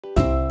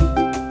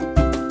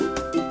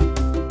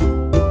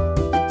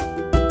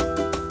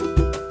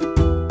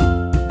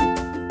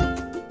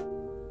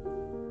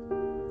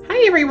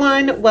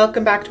everyone,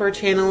 welcome back to our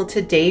channel.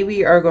 Today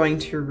we are going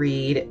to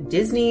read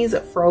Disney's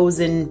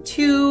Frozen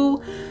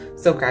 2.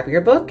 So grab your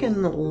book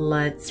and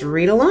let's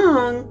read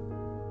along.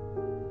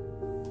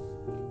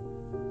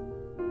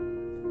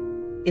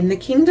 In the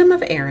kingdom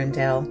of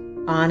Arendelle,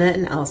 Anna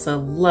and Elsa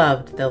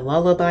loved the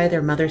lullaby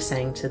their mother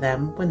sang to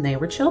them when they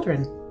were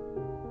children.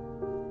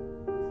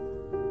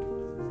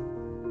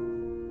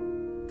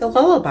 The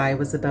lullaby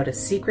was about a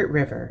secret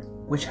river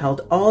which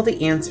held all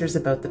the answers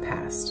about the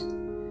past.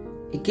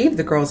 It gave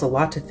the girls a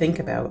lot to think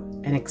about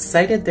and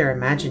excited their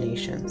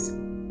imaginations.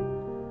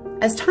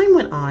 As time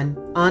went on,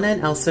 Anna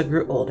and Elsa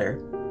grew older.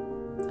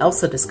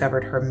 Elsa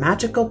discovered her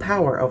magical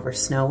power over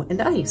snow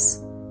and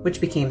ice,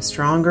 which became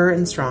stronger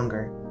and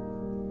stronger.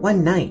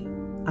 One night,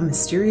 a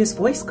mysterious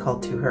voice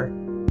called to her.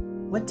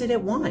 What did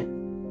it want?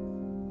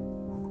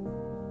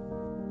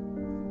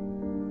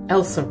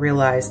 Elsa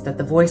realized that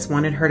the voice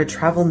wanted her to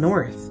travel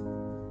north.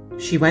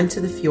 She went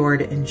to the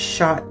fjord and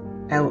shot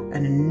out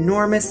an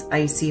enormous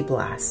icy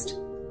blast.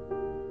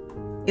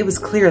 It was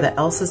clear that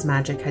Elsa's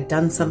magic had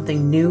done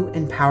something new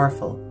and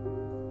powerful.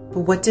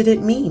 But what did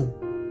it mean?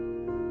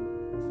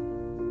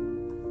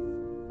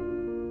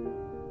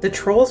 The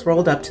trolls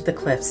rolled up to the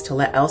cliffs to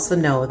let Elsa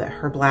know that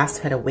her blast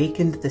had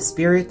awakened the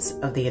spirits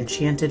of the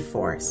Enchanted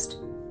Forest.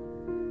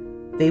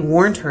 They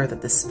warned her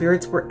that the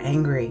spirits were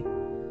angry.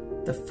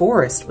 The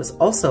forest was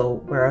also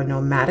where a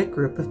nomadic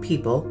group of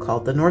people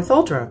called the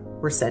Northuldra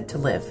were said to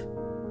live.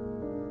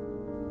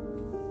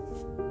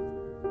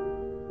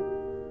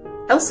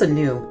 Elsa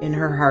knew in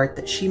her heart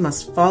that she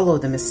must follow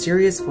the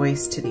mysterious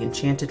voice to the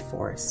Enchanted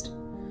Forest.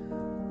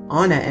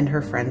 Anna and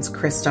her friends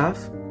Kristoff,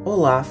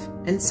 Olaf,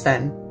 and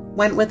Sven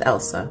went with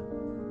Elsa.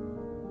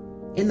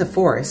 In the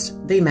forest,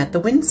 they met the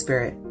wind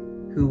spirit,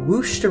 who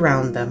whooshed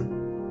around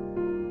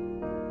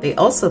them. They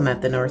also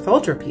met the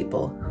Northuldra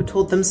people, who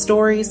told them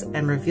stories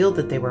and revealed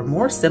that they were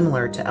more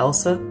similar to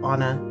Elsa,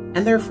 Anna,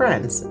 and their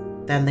friends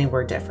than they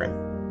were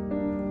different.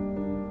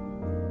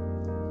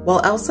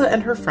 While Elsa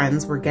and her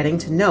friends were getting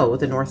to know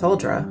the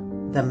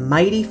Northuldra, the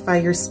mighty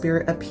fire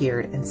spirit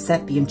appeared and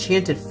set the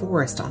Enchanted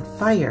Forest on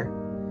fire.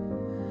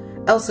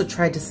 Elsa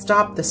tried to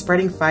stop the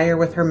spreading fire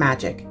with her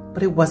magic,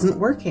 but it wasn't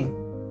working.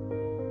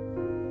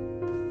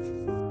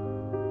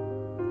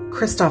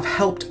 Kristoff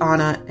helped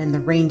Anna and the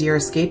reindeer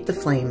escape the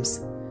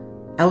flames.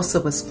 Elsa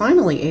was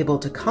finally able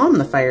to calm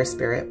the fire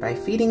spirit by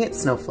feeding it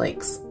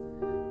snowflakes.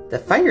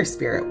 The fire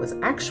spirit was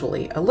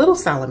actually a little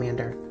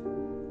salamander.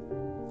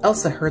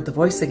 Elsa heard the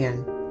voice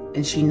again,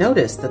 and she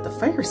noticed that the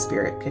fire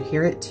spirit could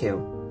hear it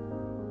too.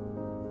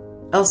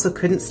 Elsa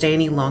couldn't stay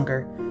any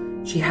longer.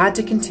 She had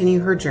to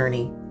continue her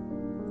journey.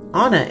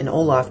 Anna and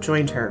Olaf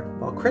joined her,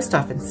 while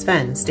Kristoff and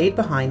Sven stayed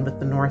behind with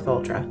the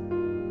Northuldra.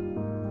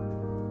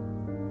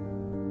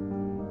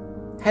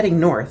 Heading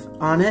north,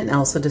 Anna and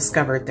Elsa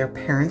discovered their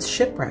parents'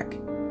 shipwreck.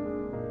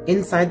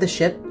 Inside the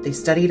ship, they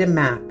studied a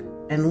map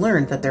and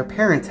learned that their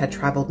parents had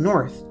traveled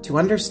north to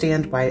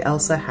understand why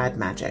Elsa had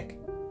magic.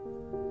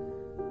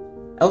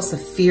 Elsa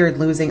feared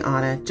losing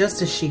Anna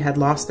just as she had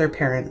lost their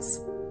parents.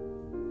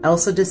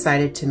 Elsa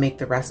decided to make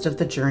the rest of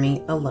the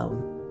journey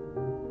alone.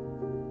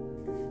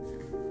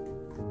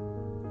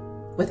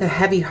 With a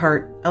heavy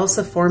heart,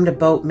 Elsa formed a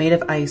boat made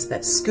of ice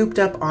that scooped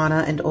up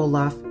Anna and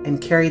Olaf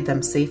and carried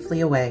them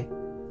safely away.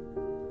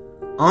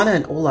 Anna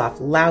and Olaf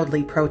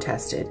loudly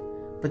protested,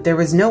 but there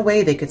was no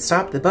way they could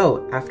stop the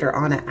boat after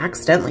Anna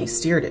accidentally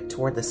steered it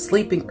toward the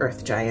sleeping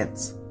earth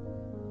giants.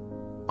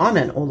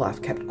 Anna and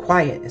Olaf kept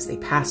quiet as they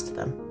passed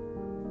them.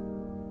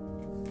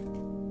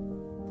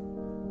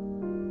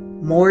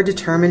 More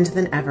determined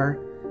than ever,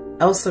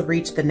 Elsa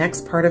reached the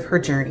next part of her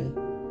journey,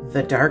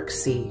 the Dark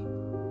Sea.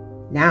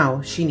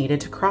 Now she needed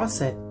to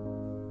cross it.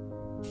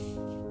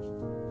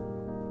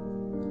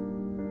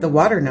 The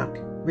water nook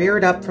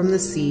reared up from the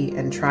sea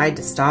and tried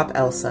to stop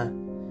Elsa.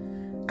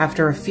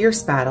 After a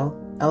fierce battle,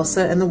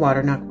 Elsa and the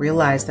water nook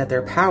realized that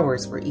their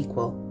powers were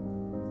equal.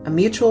 A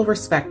mutual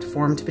respect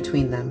formed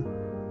between them.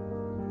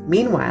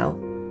 Meanwhile,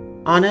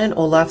 Anna and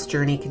Olaf's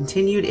journey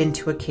continued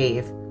into a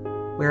cave,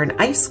 where an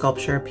ice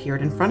sculpture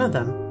appeared in front of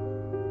them.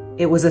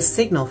 It was a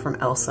signal from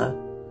Elsa.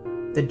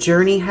 The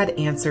journey had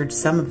answered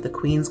some of the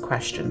Queen's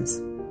questions.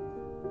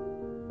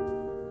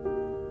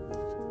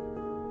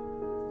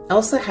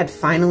 Elsa had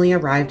finally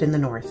arrived in the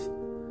north.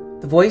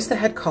 The voice that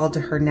had called to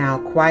her now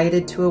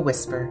quieted to a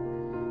whisper,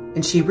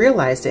 and she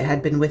realized it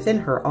had been within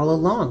her all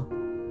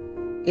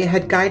along. It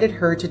had guided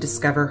her to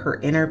discover her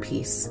inner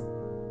peace.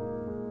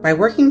 By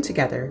working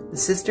together, the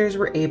sisters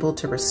were able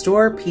to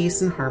restore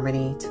peace and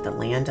harmony to the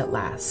land at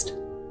last.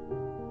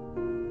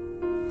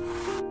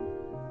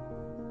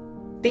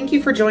 Thank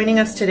you for joining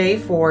us today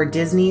for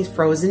Disney's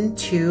Frozen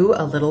 2,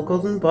 A Little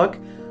Golden Book.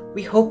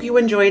 We hope you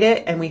enjoyed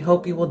it, and we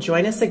hope you will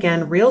join us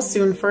again real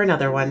soon for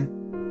another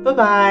one.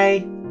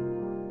 Bye-bye.